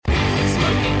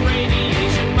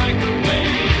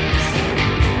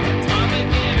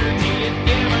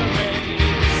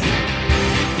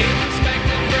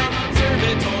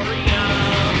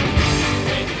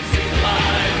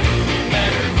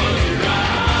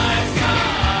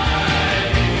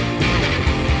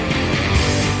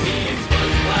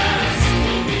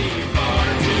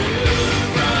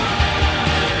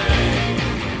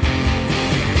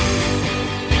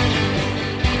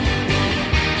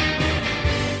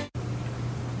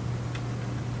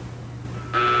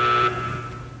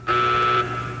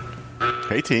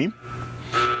Hey, team.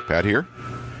 Pat here.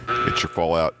 It's your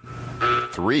Fallout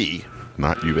 3,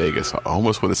 not New Vegas. I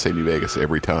almost want to say New Vegas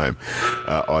every time.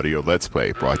 Audio Let's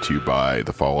Play brought to you by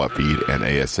the Fallout feed and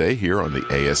ASA here on the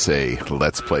ASA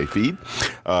Let's Play feed.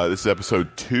 This is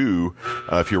episode 2.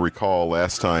 If you recall,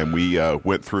 last time we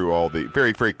went through all the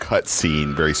very, very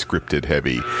cutscene, very scripted,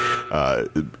 heavy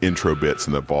intro bits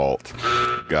in the vault.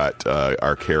 Got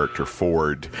our character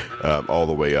Ford all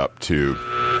the way up to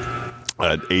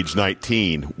age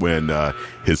 19 when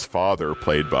his father,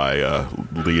 played by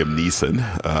Liam Neeson,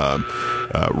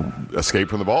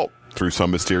 escaped from the vault through some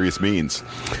mysterious means.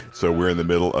 So we're in the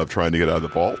middle of trying to get out of the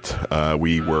vault.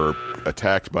 We were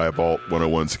attacked by a Vault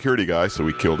 101 security guy, so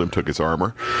we killed him, took his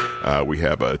armor. We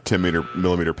have a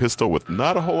 10mm pistol with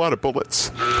not a whole lot of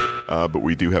bullets, but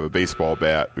we do have a baseball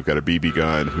bat. We've got a BB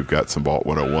gun. We've got some Vault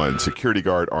 101 security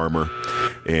guard armor,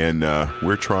 and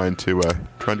we're trying to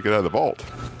get out of the vault.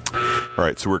 All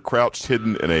right, so we're crouched,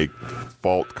 hidden in a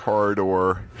vault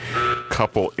corridor,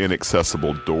 couple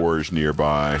inaccessible doors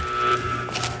nearby.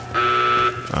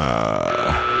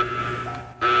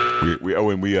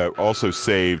 We also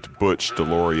saved Butch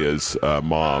Deloria's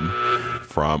mom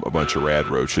from a bunch of rad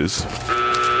roaches.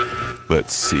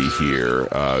 Let's see here.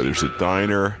 There's a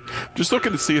diner. Just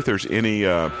looking to see if there's any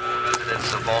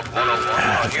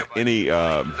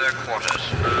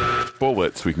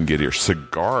bullets we can get here.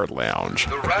 Cigar lounge.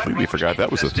 I completely forgot that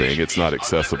was a thing. It's not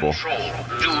accessible.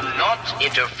 Do not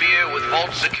interfere with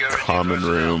vault security. Common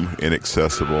room,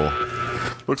 inaccessible.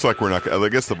 Looks like we're not. I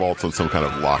guess the vault's on some kind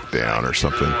of lockdown or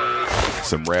something.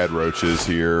 Some rad roaches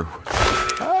here.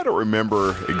 I don't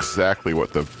remember exactly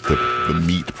what the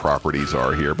meat properties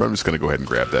are here, but I'm just going to go ahead and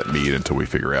grab that meat until we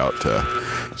figure out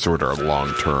sort of our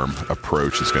long-term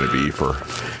approach is going to be for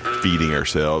feeding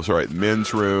ourselves. All right,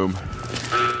 men's room,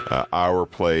 our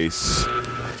place.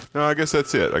 No, I guess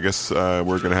that's it. I guess we're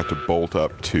going to have to bolt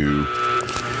up to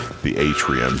the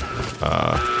atrium.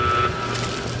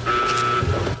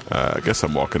 I guess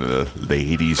I'm walking to the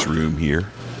ladies' room here.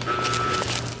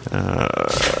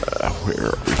 Where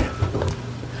are we?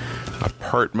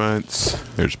 Apartments.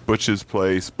 There's Butch's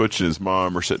place. Butch and his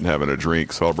mom are sitting having a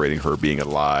drink, celebrating her being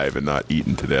alive and not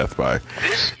eaten to death by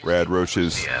rad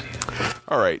roaches.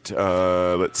 All right,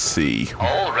 let's see.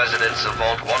 All residents of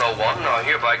Vault 101 are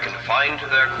hereby confined to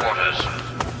their quarters.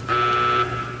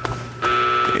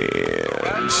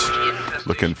 And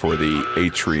looking for the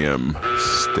atrium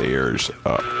stairs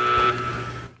up.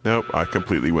 Nope, I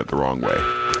completely went the wrong way.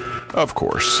 Of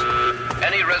course.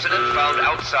 Any resident found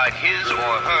outside his or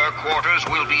her quarters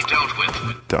will be dealt with.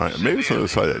 Maybe it's on the other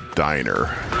side of the diner.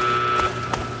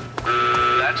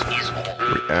 That is all.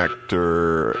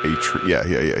 Reactor, atrium. Yeah,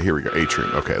 here we go.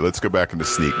 Atrium. Okay, let's go back into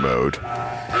sneak mode.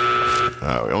 We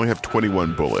only have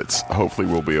 21 bullets. Hopefully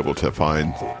we'll be able to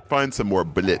find some more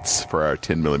bullets for our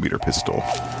 10mm pistol.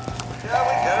 Here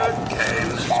we go again.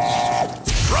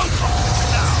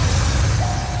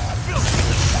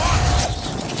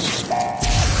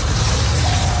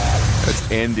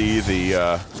 That's Andy, the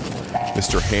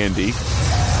Mr. Handy,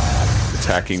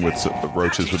 attacking with some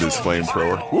roaches with his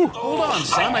flamethrower. Woo. Hold on,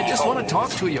 son. I just want to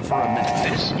talk to you for a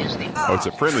minute. Oh, it's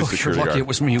a friendly You're security lucky guard. it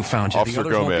was me who found you. Officer the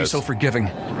others won't be Gomez. so forgiving.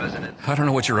 I don't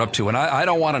know what you're up to, and I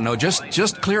don't want to know.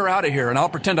 Just clear out of here, and I'll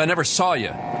pretend I never saw you.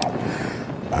 The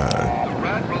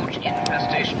rat roach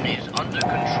infestation is under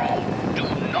control. Do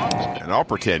not. And I'll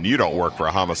pretend you don't work for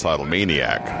a homicidal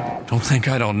maniac. Don't think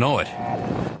I don't know it.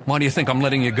 Why do you think I'm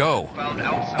letting you go?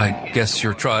 I guess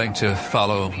you're trying to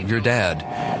follow your dad.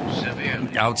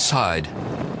 Outside.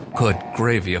 Good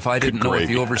gravy. If I didn't know what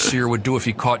the overseer would do if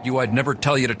he caught you, I'd never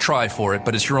tell you to try for it,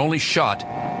 but it's your only shot.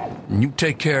 And you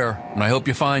take care, and I hope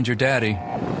you find your daddy.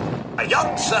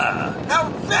 Young sir, how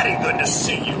very good to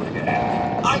see you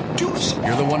again. I do see.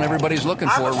 You're the one everybody's looking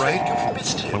for, I'm afraid right? you've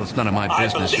missed him. Well, it's none of my I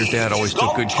business. Your believe dad always he's took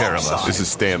gone good care of us. topside. This is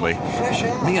Stanley.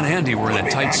 Me and Andy were in a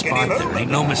tight spot there.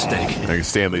 Ain't no mistake. I think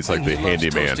Stanley's like the He loves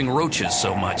handyman. toasting roaches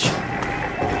so much.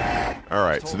 All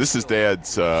right, so this is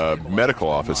Dad's medical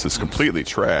office. It's completely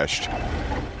trashed.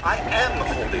 I am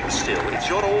holding still. It's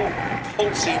your old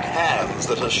pulsing hands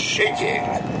that are shaking.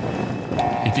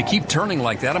 If you keep turning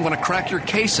like that, I'm going to crack your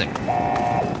casing.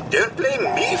 Don't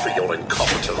blame me for your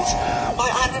incompetence. Why,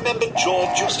 I remember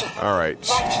George used to have All right.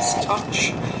 the lightest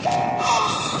touch.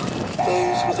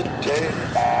 Those were the days.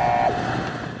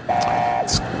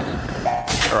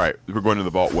 All right, we're going to the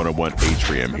Vault 101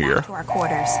 atrium here. To our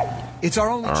quarters. It's our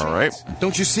only All chance. right.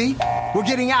 Don't you see? We're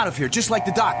getting out of here, just like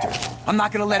the doctor. I'm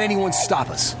not going to let anyone stop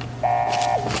us.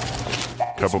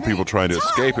 Couple people trying to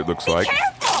escape, it looks like.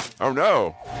 Oh,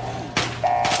 no.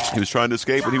 He was trying to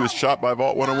escape, but he was shot by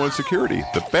Vault 101 security.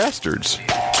 The bastards.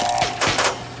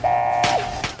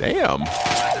 Damn.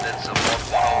 Residents of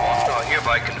Vault 101 are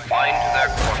hereby confined to their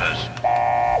quarters.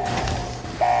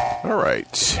 All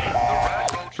right.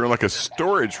 They're in like a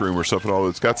storage room or something. Although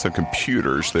it's got some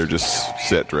computers. They're just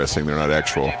set dressing. They're not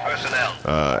actually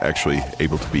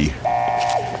able to be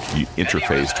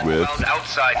interfaced with. Found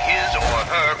outside his or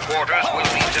her quarters will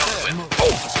be dealt with.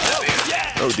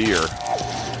 Oh dear.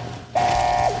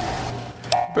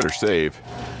 Better save.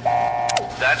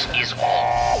 That is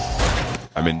all.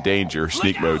 I'm in danger.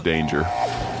 Sneak mode danger.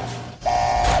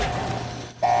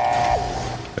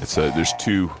 It's there's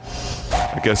two.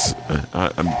 I guess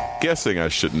I'm guessing I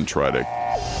shouldn't try to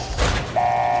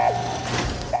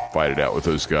fight it out with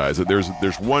those guys.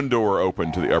 There's one door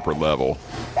open to the upper level.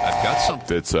 I've got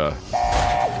something. It's I'm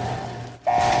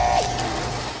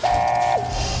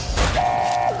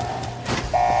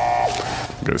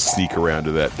gonna sneak around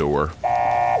to that door.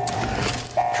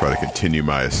 Try to continue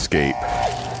my escape.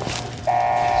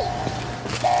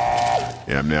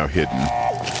 Yeah, I'm now hidden,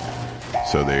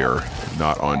 so they are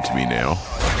not onto me now.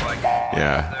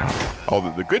 Yeah.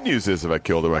 The good news is if I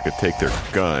kill them, I could take their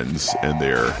guns and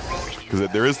because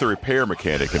there is the repair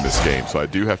mechanic in this game, so I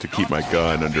do have to keep my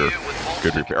gun under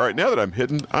good repair. All right, now that I'm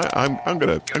hidden, I'm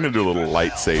gonna do a little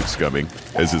light save scumming,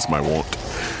 as is my wont,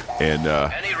 and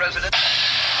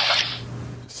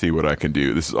see what I can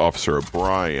do. This is Officer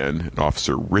O'Brien and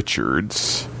Officer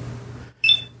Richards.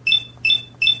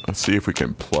 Let's see if we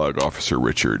can plug Officer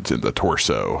Richards in the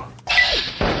torso.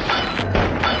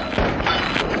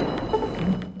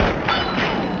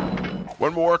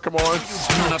 One more, come on.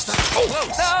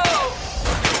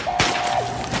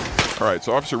 All right,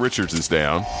 so Officer Richards is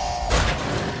down.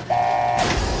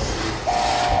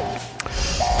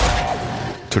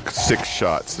 Took 6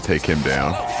 shots to take him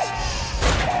down.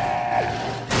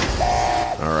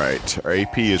 All right, our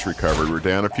AP is recovered. We're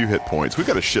down a few hit points. We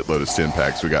got a shitload of stim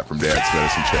packs we got from Dad's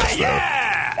medicine chest, though.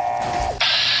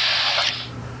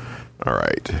 All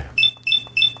right.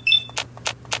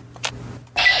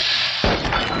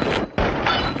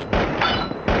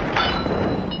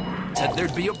 Said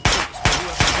there'd be a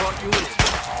brought you in.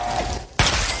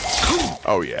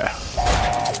 Oh yeah.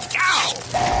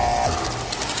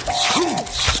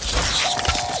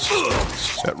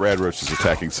 That Rad Roach is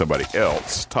attacking somebody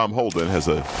else. Tom Holden has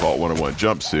a Vault 101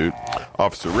 jumpsuit.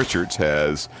 Officer Richards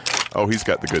has... Oh, he's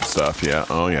got the good stuff, yeah.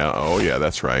 Oh, yeah,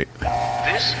 that's right.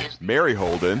 Mary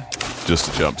Holden, just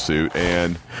a jumpsuit,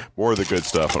 and more of the good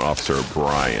stuff on Officer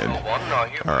O'Brien.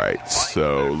 All right,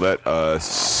 so let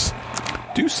us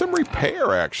do some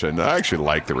repair action. I actually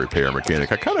like the repair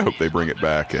mechanic. I kind of hope they bring it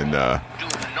back in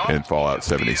Fallout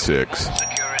 76.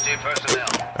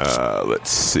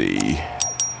 Let's see.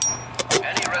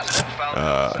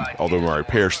 Although my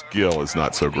repair skill is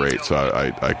not so great, so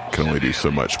I can only do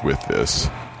so much with this.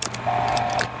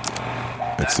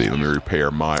 Let's see. Let me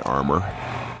repair my armor.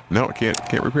 No, I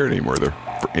can't repair it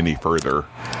any further.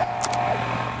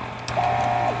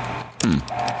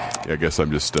 Yeah, I guess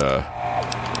I'm just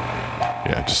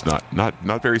just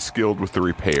not very skilled with the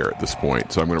repair at this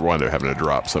point. So I'm going to wind up having to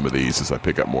drop some of these as I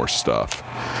pick up more stuff.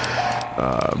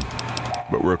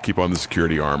 But we'll keep on the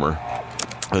security armor.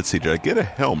 Let's see, did I get a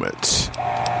helmet?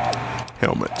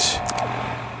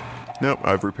 Nope,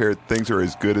 I've repaired. Things are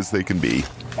as good as they can be.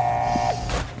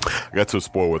 I got so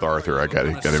spoiled with Arthur, I got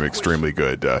him extremely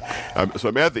good. So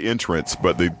I'm at the entrance,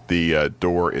 but the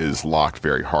door is locked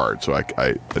very hard. So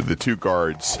the 2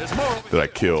 guards that I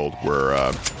killed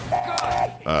were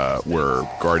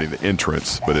guarding the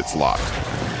entrance, but it's locked.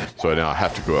 So now I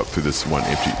have to go up through this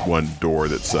one door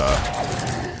that's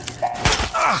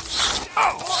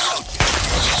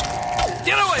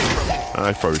Get away from me!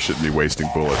 I probably shouldn't be wasting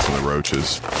bullets on the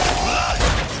roaches.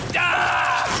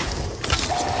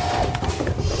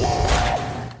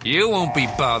 You won't be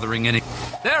bothering any...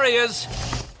 There he is!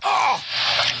 Oh!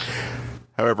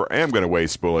 However, I am going to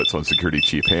waste bullets on Security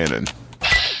Chief Hannon.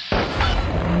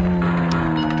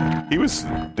 He was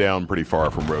down pretty far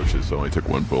from roaches, so I only took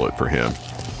 1 bullet for him.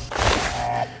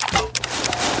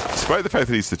 Despite the fact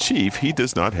that he's the chief, he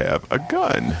does not have a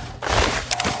gun.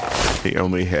 He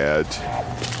only had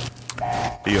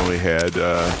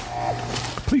a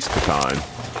police baton.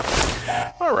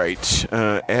 All right,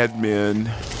 admin.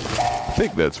 I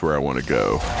think that's where I want to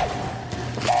go.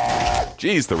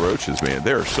 Geez, the roaches, man.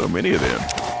 There are so many of them.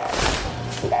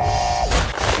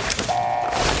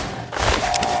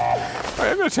 All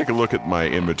right, I'm going to take a look at my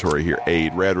inventory here.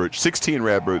 Aid, Rad Roach, 16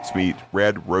 Rad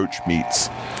Roach meats,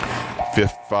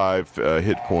 5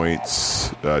 hit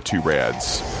points, 2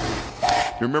 rads.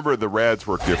 Remember, the rads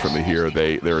work differently here.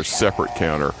 They're a separate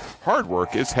counter. Hard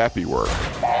work is happy work.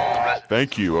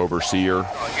 Thank you, Overseer.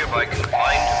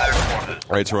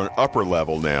 All right, so we're on upper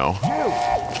level now.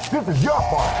 This is your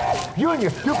fault. You and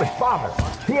your stupid father.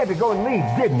 He had to go and leave,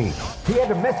 didn't he? He had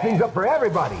to mess things up for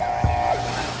everybody.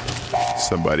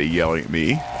 Somebody yelling at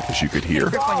me, as you could hear.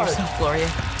 Grip on yourself, Gloria.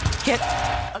 Get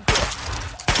a grip.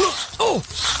 Oh!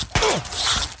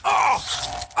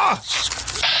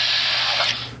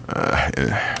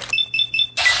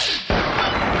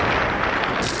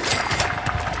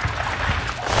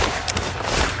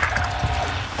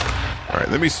 All right,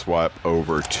 let me swap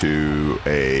over to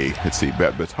a, let's see,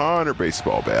 baton or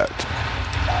baseball bat?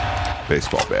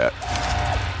 Baseball bat.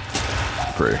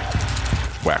 For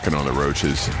whacking on the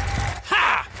roaches.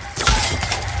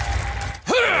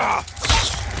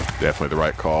 Definitely the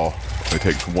right call. It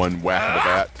takes one whack of the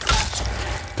bat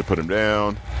to put him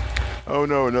down. Oh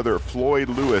no, another Floyd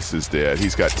Lewis is dead.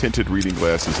 He's got tinted reading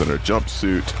glasses and a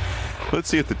jumpsuit. Let's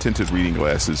see if the tinted reading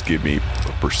glasses give me a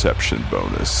perception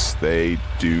bonus. They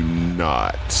do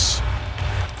not.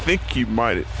 Think you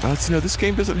might. No, this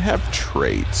game doesn't have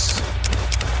traits.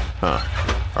 Huh.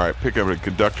 All right, pick up a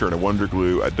conductor and a wonder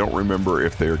glue. I don't remember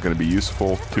if they're going to be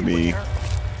useful to me.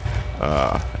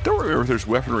 I don't remember if there's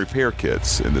weapon repair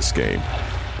kits in this game.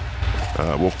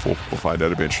 We'll find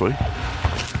out eventually.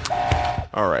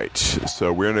 All right,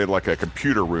 so we're in like a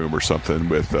computer room or something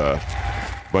with a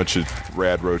bunch of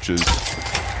rad roaches.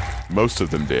 Most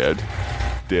of them dead.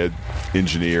 Dead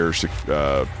engineers,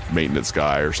 maintenance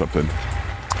guy or something.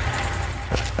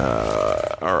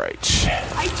 All right.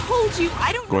 I told you,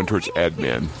 I don't Going know towards anything.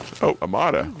 admin. Oh,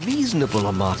 Amata. Reasonable,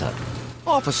 Amata.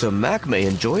 Officer Mack may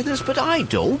enjoy this, but I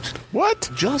don't. What?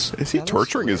 Just is he tell us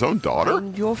torturing his own daughter?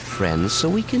 And your friend, so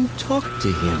we can talk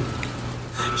to him.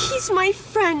 He's my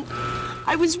friend.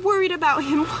 I was worried about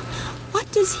him.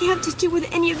 What does he have to do with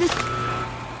any of this?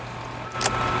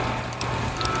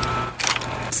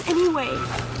 Anyway.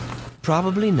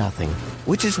 Probably nothing,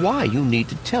 which is why you need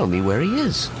to tell me where he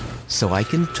is, so I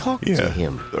can talk to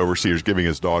him. The overseer's giving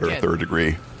his daughter a third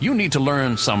degree. You need to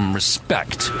learn some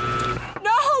respect.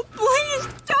 No, please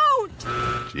don't!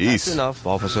 Jeez. That's enough,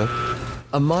 officer.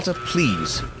 Amata,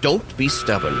 please, don't be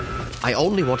stubborn. I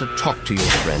only want to talk to your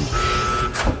friend.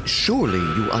 Surely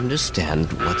you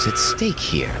understand what's at stake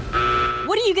here.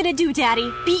 What are you gonna do,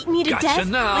 Daddy? Beat me to Gotcha death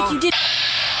now. like you did?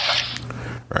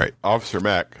 All right, Officer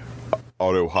Mack,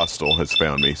 auto hostile, has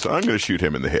found me, so I'm going to shoot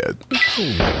him in the head.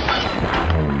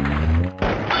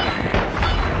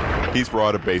 He's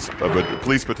brought a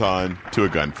police baton to a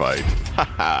gunfight. Ha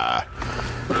ha.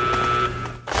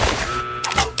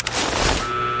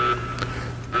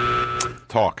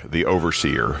 Talk, the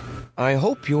overseer. I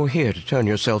hope you're here to turn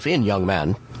yourself in, young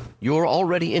man. You're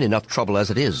already in enough trouble as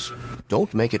it is.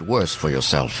 Don't make it worse for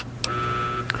yourself.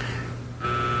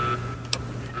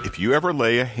 If you ever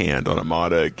lay a hand on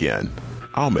Amata again,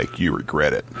 I'll make you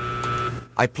regret it.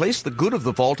 I place the good of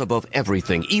the vault above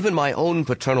everything, even my own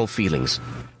paternal feelings.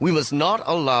 We must not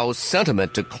allow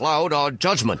sentiment to cloud our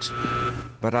judgment.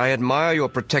 But I admire your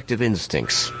protective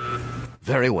instincts.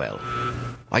 Very well.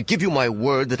 I give you my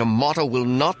word that Amata will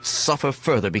not suffer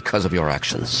further because of your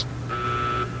actions.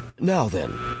 Now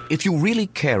then, if you really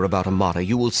care about Amata,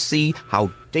 you will see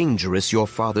how dangerous your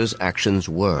father's actions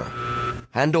were.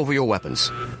 Hand over your weapons,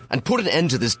 and put an end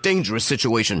to this dangerous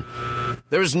situation.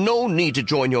 There is no need to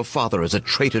join your father as a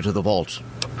traitor to the vault.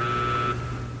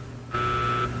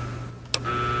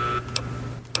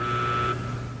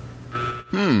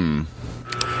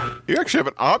 You actually have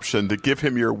an option to give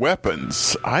him your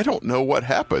weapons. I don't know what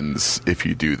happens if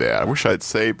you do that. I wish I'd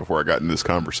saved before I got into this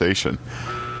conversation.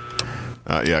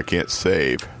 Yeah, I can't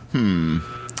save. No,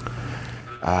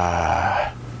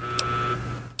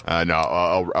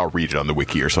 I'll read it on the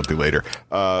wiki or something later.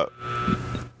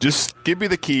 Just give me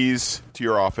the keys to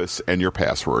your office and your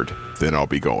password. Then I'll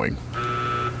be going.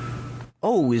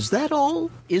 Oh, is that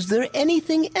all? Is there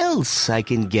anything else I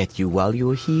can get you while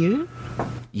you're here?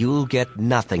 You'll get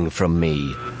nothing from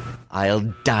me. I'll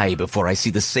die before I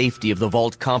see the safety of the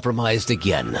vault compromised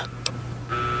again.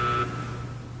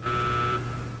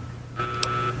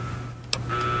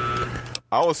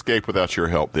 I'll escape without your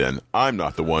help then. I'm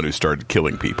not the one who started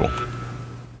killing people.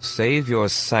 Save your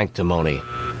sanctimony.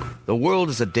 The world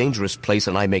is a dangerous place,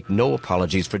 and I make no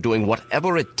apologies for doing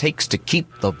whatever it takes to keep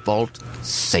the vault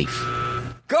safe.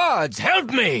 Guards,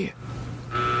 help me!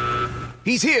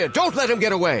 He's here. Don't let him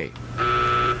get away.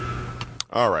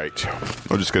 All right.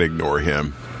 I'm just going to ignore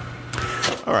him.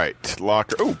 All right.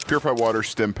 Locker. Oh, purified water,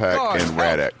 stim pack, Guards, and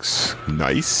Rad-X.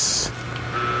 Nice.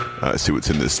 Let's see what's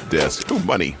in this desk. Oh,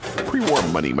 money. Pre-war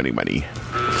money.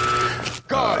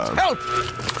 Guards, help!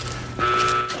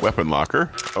 Weapon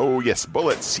locker. Oh, yes.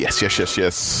 Bullets.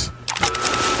 Yes.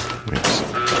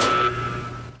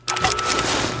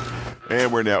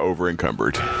 And we're now over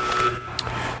encumbered.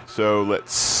 So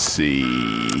let's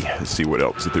see. Let's see what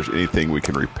else. If there's anything we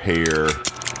can repair.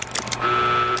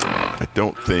 I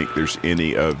don't think there's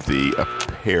any of the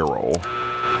apparel.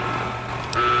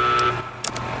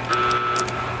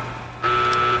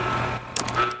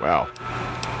 Wow.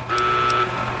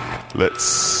 Let's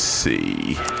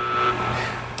see.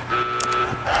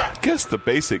 I guess the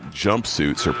basic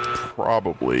jumpsuits are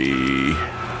probably...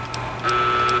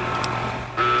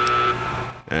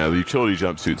 the utility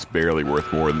jumpsuit's barely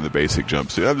worth more than the basic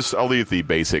jumpsuit. I'll leave the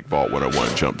basic Vault 101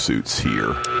 jumpsuits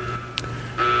here.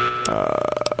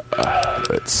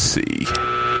 Let's see.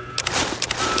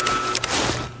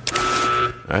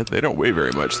 They don't weigh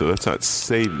very much, so that's not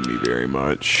saving me very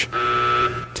much.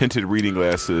 Tinted reading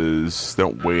glasses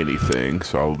don't weigh anything,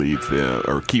 so I'll leave them,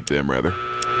 or keep them rather.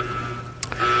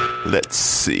 Let's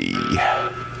see.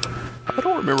 I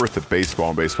don't remember if the baseball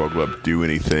and baseball glove do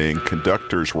anything.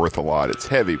 Conductor's worth a lot. It's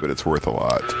heavy, but it's worth a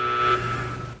lot.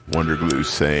 Wonder glue,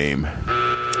 same.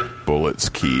 Bullets,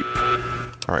 keep.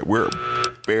 All right, we're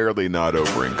barely not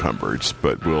over encumbered,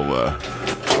 but we'll. All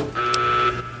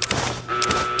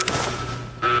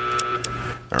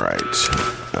right.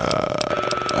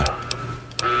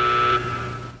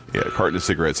 Yeah, a carton of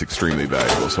cigarettes extremely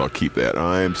valuable, so I'll keep that.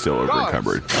 I'm still over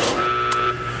encumbered.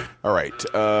 All right,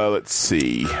 let's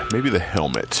see. Maybe the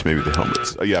helmet. Maybe the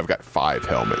helmets. Oh, yeah, I've got 5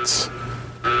 helmets.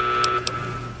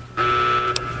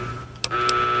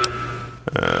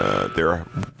 They're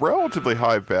relatively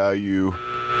high value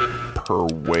per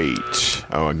weight.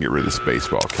 Oh, I can get rid of this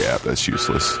baseball cap. That's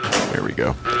useless. There we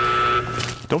go.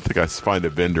 Don't think I find a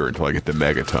vendor until I get the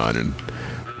Megaton and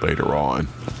later on.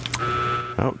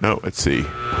 Oh, no, let's see.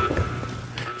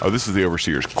 Oh, this is the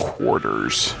Overseer's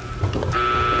quarters.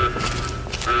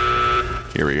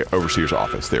 Here we go. Overseer's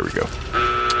office. There we go.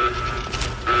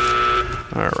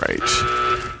 All right.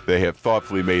 They have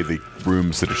thoughtfully made the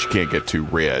rooms that you can't get to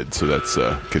red, so that's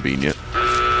convenient.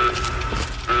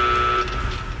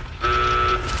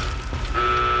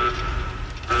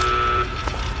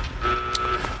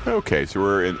 Okay, so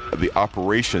we're in the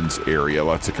operations area.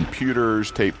 Lots of computers,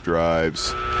 tape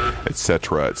drives,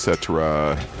 etc.,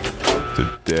 etc.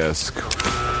 The desk.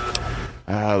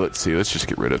 Let's see. Let's just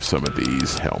get rid of some of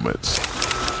these helmets.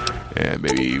 And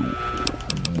maybe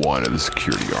one of the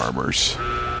security armors.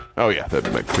 Oh, yeah, that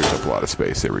clears up a lot of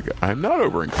space. There we go. I'm not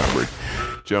over encumbered.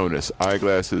 Jonas,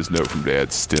 eyeglasses, note from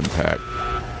Dad, stim pack.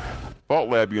 Vault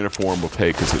Lab uniform will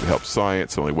take because it helps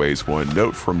science. Only weighs 1.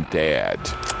 Note from Dad.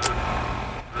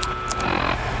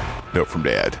 Note from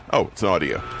Dad. Oh, it's an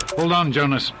audio. Hold on,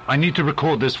 Jonas. I need to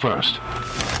record this first.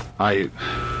 I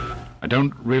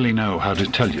don't really know how to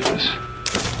tell you this.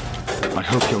 I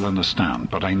hope you'll understand,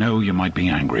 but I know you might be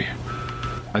angry.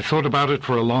 I thought about it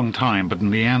for a long time, but in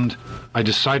the end, I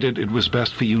decided it was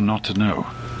best for you not to know.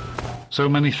 So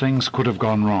many things could have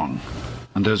gone wrong,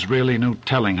 and there's really no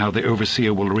telling how the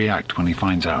Overseer will react when he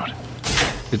finds out.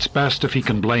 It's best if he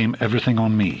can blame everything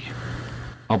on me.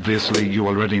 Obviously, you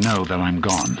already know that I'm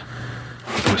gone.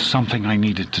 It was something I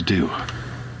needed to do.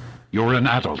 You're an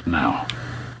adult now.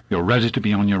 You're ready to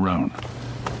be on your own.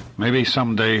 Maybe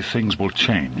someday things will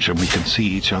change and we can see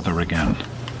each other again.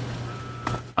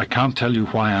 I can't tell you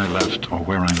why I left or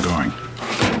where I'm going.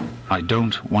 I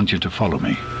don't want you to follow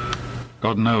me.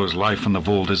 God knows life in the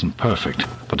vault isn't perfect,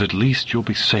 but at least you'll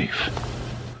be safe.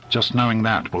 Just knowing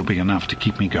that will be enough to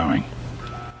keep me going.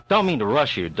 Don't mean to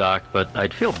rush you, Doc, but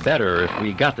I'd feel better if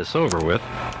we got this over with.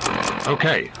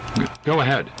 Okay, go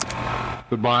ahead.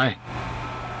 Goodbye.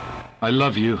 I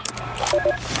love you.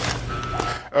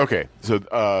 Okay, so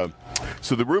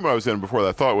the room I was in before that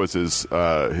I thought was his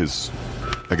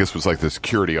I guess was like the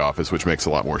security office, which makes a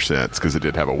lot more sense because it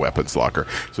did have a weapons locker.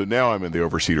 So now I'm in the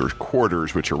Overseer's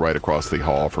quarters, which are right across the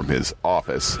hall from his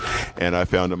office, and I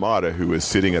found Amada, who is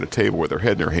sitting at a table with her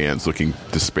head in her hands, looking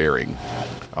despairing.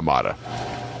 Amada.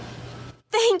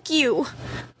 Thank you.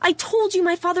 I told you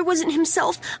my father wasn't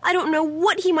himself. I don't know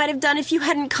what he might have done if you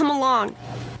hadn't come along.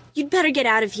 You'd better get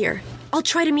out of here. I'll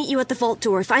try to meet you at the vault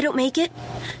door. If I don't make it,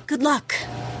 good luck.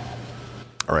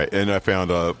 All right, and I found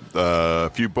a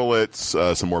few bullets,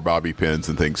 some more bobby pins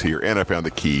and things here, and I found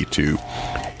the key to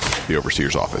the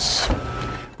Overseer's office,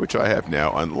 which I have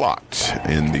now unlocked.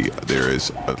 There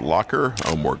is a locker.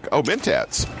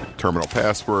 Mentats. Terminal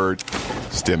password.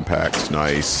 Stim packs.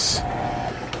 Nice.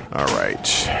 All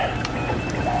right.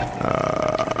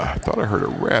 I thought I heard a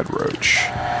rad roach.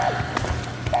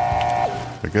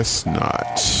 I guess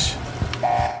not.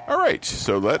 All right,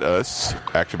 so let us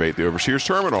activate the Overseer's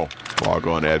terminal. Log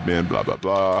on admin, blah, blah,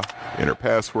 blah. Enter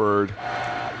password.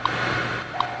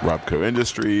 Robco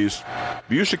Industries.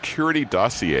 View security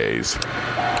dossiers.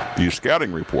 View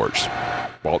scouting reports.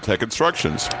 Vault Tech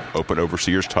instructions. Open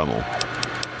Overseer's tunnel.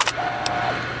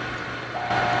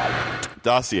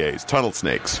 Dossiers, tunnel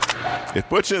snakes. If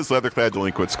Butch and his leather-clad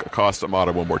delinquents accost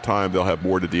Amata one more time, they'll have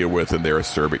more to deal with than their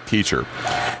acerbic teacher.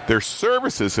 Their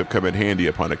services have come in handy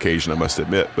upon occasion, I must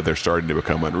admit, but they're starting to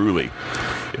become unruly.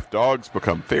 If dogs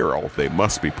become feral, they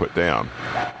must be put down.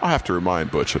 I'll have to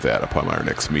remind Butch of that upon our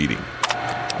next meeting.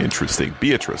 Interesting.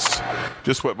 Beatrice.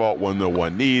 Just what Vault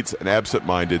 101 needs, an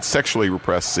absent-minded, sexually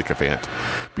repressed sycophant.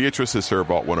 Beatrice has served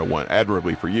Vault 101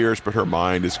 admirably for years, but her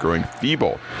mind is growing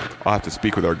feeble. I'll have to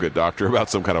speak with our good doctor about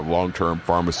some kind of long-term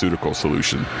pharmaceutical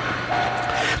solution.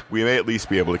 We may at least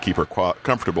be able to keep her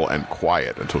comfortable and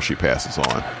quiet until she passes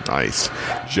on. Nice.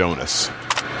 Jonas.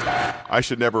 I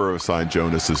should never have assigned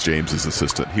Jonas as James's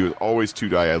assistant. He was always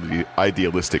too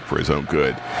idealistic for his own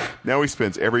good. Now he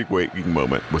spends every waking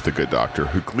moment with the good doctor,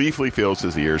 who gleefully fills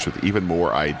his ears with even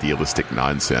more idealistic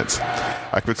nonsense.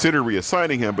 I considered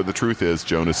reassigning him, but the truth is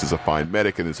Jonas is a fine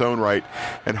medic in his own right,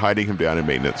 and hiding him down in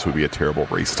maintenance would be a terrible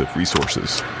waste of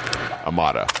resources.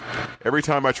 Amata. Every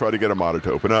time I try to get Amata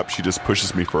to open up, she just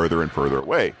pushes me further and further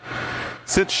away.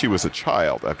 Since she was a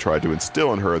child, I've tried to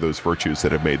instill in her those virtues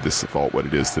that have made this vault what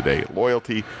it is today: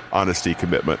 loyalty, honesty,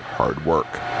 commitment, hard work.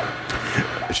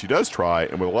 She does try,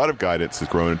 and with a lot of guidance has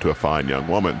grown into a fine young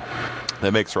woman.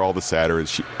 That makes her all the sadder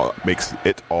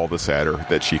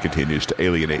that she continues to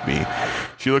alienate me.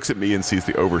 She looks at me and sees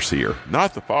the overseer,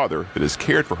 not the father that has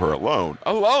cared for her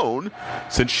alone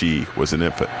since she was an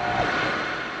infant.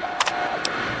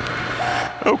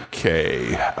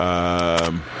 Okay.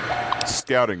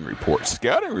 Scouting reports.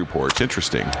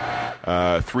 Interesting.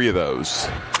 3 of those.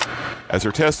 As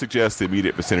her test suggests, the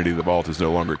immediate vicinity of the vault is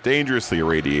no longer dangerously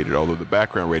irradiated, although the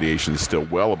background radiation is still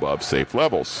well above safe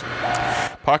levels.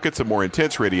 Pockets of more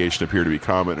intense radiation appear to be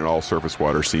common, and all surface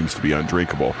water seems to be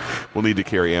undrinkable. We'll need to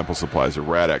carry ample supplies of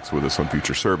Rad-X with us on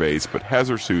future surveys, but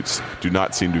hazard suits do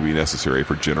not seem to be necessary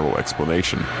for general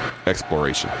exploration.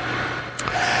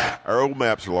 Our old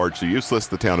maps are largely useless.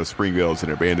 The town of Springville is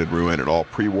an abandoned ruin, and all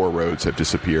pre-war roads have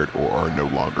disappeared or are no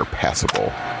longer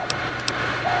passable.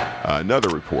 Another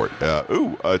report.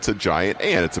 It's a giant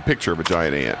ant. It's a picture of a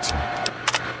giant ant.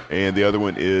 And the other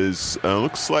one is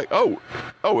looks like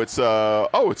it's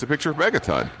a picture of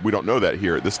Megaton. We don't know that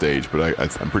here at this stage, but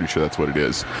I'm pretty sure that's what it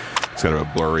is. It's kind of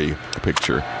a blurry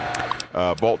picture.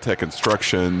 Vault Tech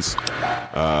instructions.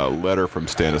 Letter from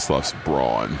Stanislaus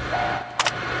Braun.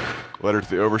 Letter to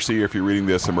the Overseer. If you're reading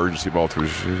this, emergency vault.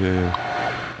 Okay,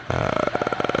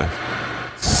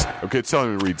 it's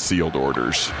telling me to read sealed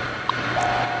orders.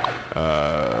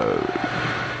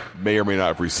 May or may not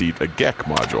have received a GEC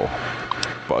module.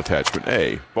 Attachment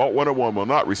A. Vault 101 will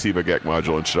not receive a GEC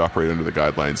module and should operate under the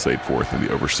guidelines laid forth in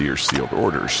the Overseer's sealed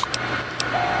orders.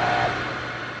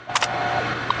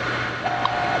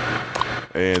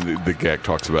 And the GEC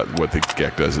talks about what the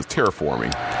GEC does is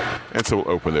terraforming. And so we'll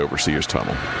open the Overseer's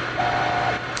tunnel.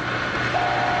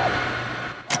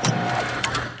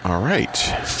 All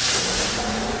right.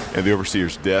 And the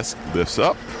Overseer's desk lifts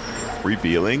up,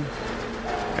 revealing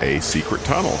a secret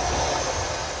tunnel.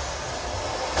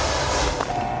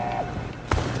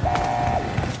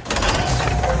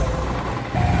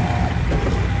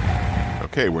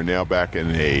 Okay, we're now back in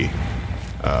a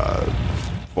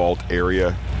vault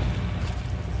area.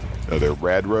 Another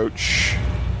Rad Roach.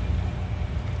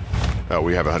 Oh,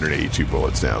 we have 182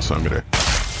 bullets now, so I'm going to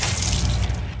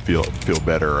feel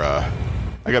better.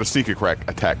 I got a sneak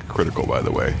attack critical, by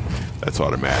the way. That's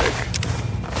automatic.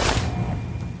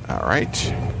 All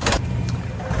right.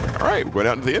 We're going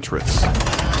out into the entrance.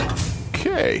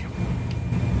 Okay.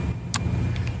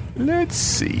 Let's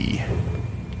see.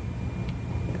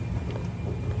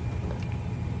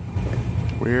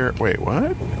 Wait,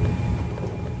 what?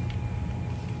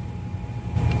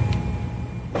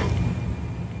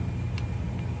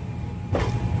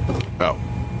 Oh.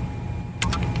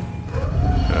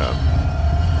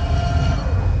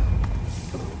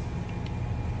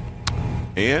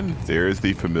 And there's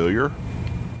the familiar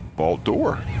vault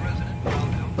door.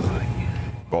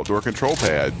 Vault door control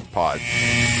pod.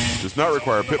 Does not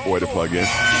require a Pip-Boy to plug in.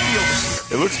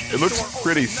 It looks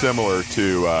pretty similar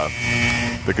to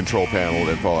the control panel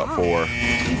in Fallout 4. You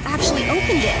actually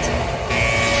opened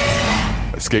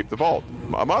it. Escape the vault.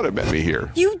 Amata met me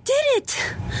here. You did it!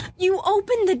 You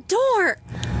opened the door!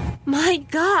 My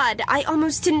God, I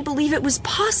almost didn't believe it was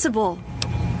possible.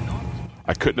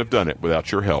 I couldn't have done it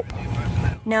without your help.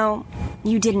 No,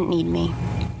 you didn't need me.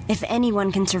 If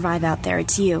anyone can survive out there,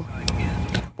 it's you.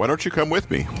 Why don't you come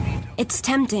with me? It's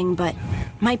tempting, but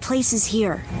my place is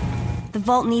here. The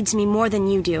vault needs me more than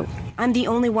you do. I'm the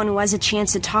only one who has a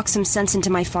chance to talk some sense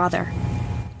into my father.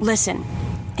 Listen,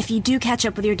 if you do catch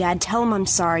up with your dad, tell him I'm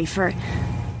sorry for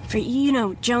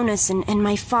Jonas and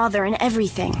my father and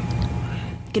everything.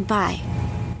 Goodbye.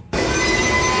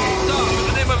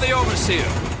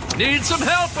 here. Need some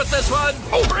help with this one?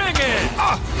 Bring it!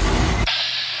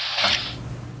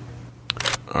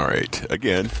 All right.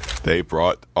 Again, they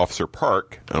brought Officer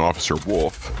Park and Officer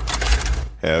Wolf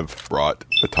have brought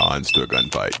batons to a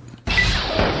gunfight.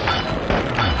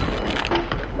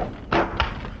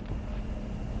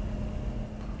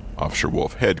 Officer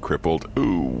Wolf, head crippled.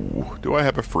 Ooh, do I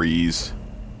have a freeze?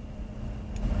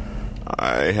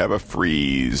 I have a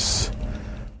freeze.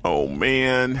 Oh,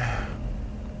 man.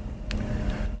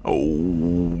 Oh,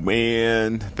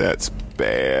 man. That's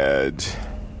bad.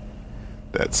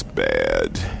 That's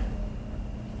bad.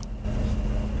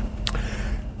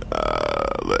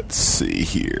 Let's see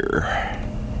here.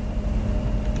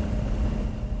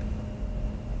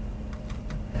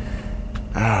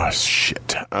 Oh,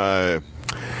 shit.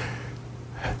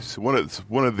 So one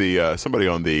of the somebody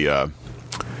on the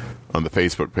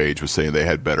Facebook page was saying they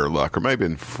had better luck, or maybe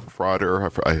in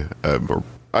Frauder, or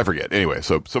I forget. Anyway,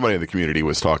 so somebody in the community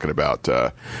was talking about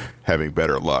having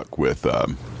better luck with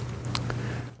a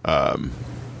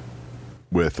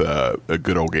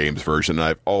Good Old Games version. And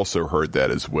I've also heard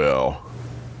that as well.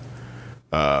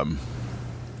 I'm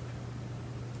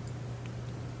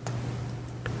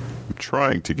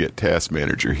trying to get Task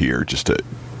Manager here just to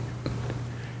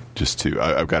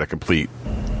I've got a complete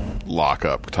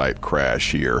lockup type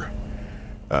crash here.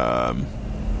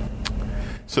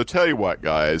 So tell you what,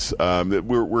 guys,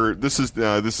 this is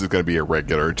going to be a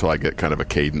regular until I get kind of a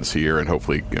cadence here and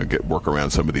hopefully work around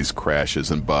some of these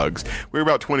crashes and bugs. We're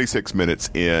about 26 minutes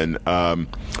in. I'm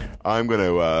going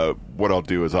to what I'll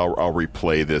do is I'll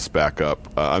replay this back up.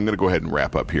 I'm going to go ahead and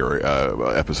wrap up here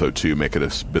episode 2, make it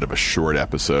a bit of a short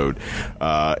episode,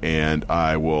 and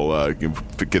I will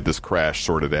get this crash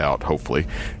sorted out hopefully,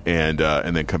 and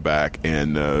then come back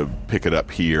and pick it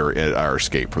up here at our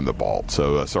escape from the vault.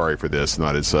 So sorry for this,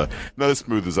 not as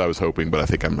smooth as I was hoping, but I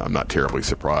think I'm not terribly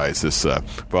surprised. This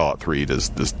Fallout 3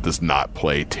 does not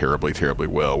play terribly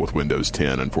well with Windows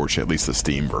 10. Unfortunately, at least the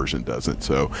Steam version doesn't.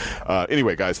 So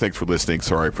anyway, guys, thanks for listening.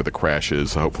 Sorry for the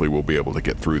crashes. Hopefully we'll be able to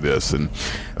get through this and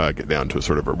get down to a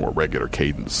sort of a more regular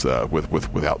cadence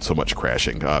without so much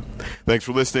crashing. Thanks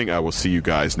for listening. I will see you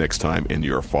guys next time in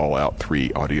your Fallout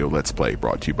 3 audio Let's Play,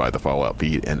 brought to you by the Fallout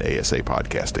Feed and ASA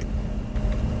Podcasting.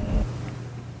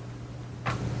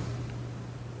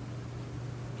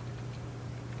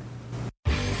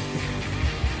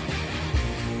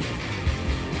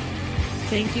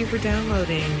 Thank you for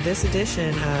downloading this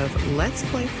edition of Let's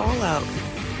Play Fallout,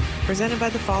 presented by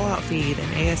the Fallout Feed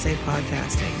and ASA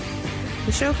Podcasting.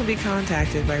 The show can be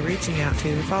contacted by reaching out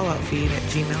to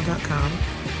falloutfeed@gmail.com.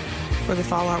 For the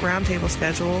Fallout Roundtable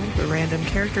schedule, the random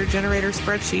character generator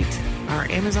spreadsheet, our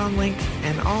Amazon link,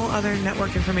 and all other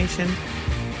network information,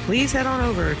 please head on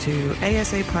over to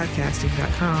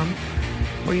asapodcasting.com,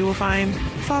 where you will find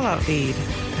Fallout Feed,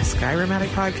 a Skyrimatic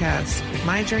podcast,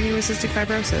 My Journey with Cystic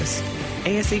Fibrosis,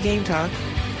 ASA Game Talk,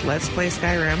 Let's Play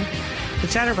Skyrim, The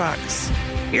Chatterbox,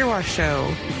 Earwash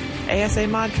Show, ASA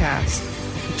Modcast,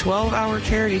 the 12-hour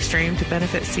charity stream to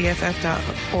benefit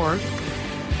CFF.org,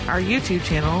 our YouTube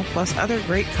channel, plus other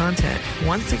great content.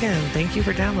 Once again, thank you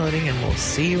for downloading, and we'll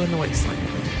see you in the wasteland.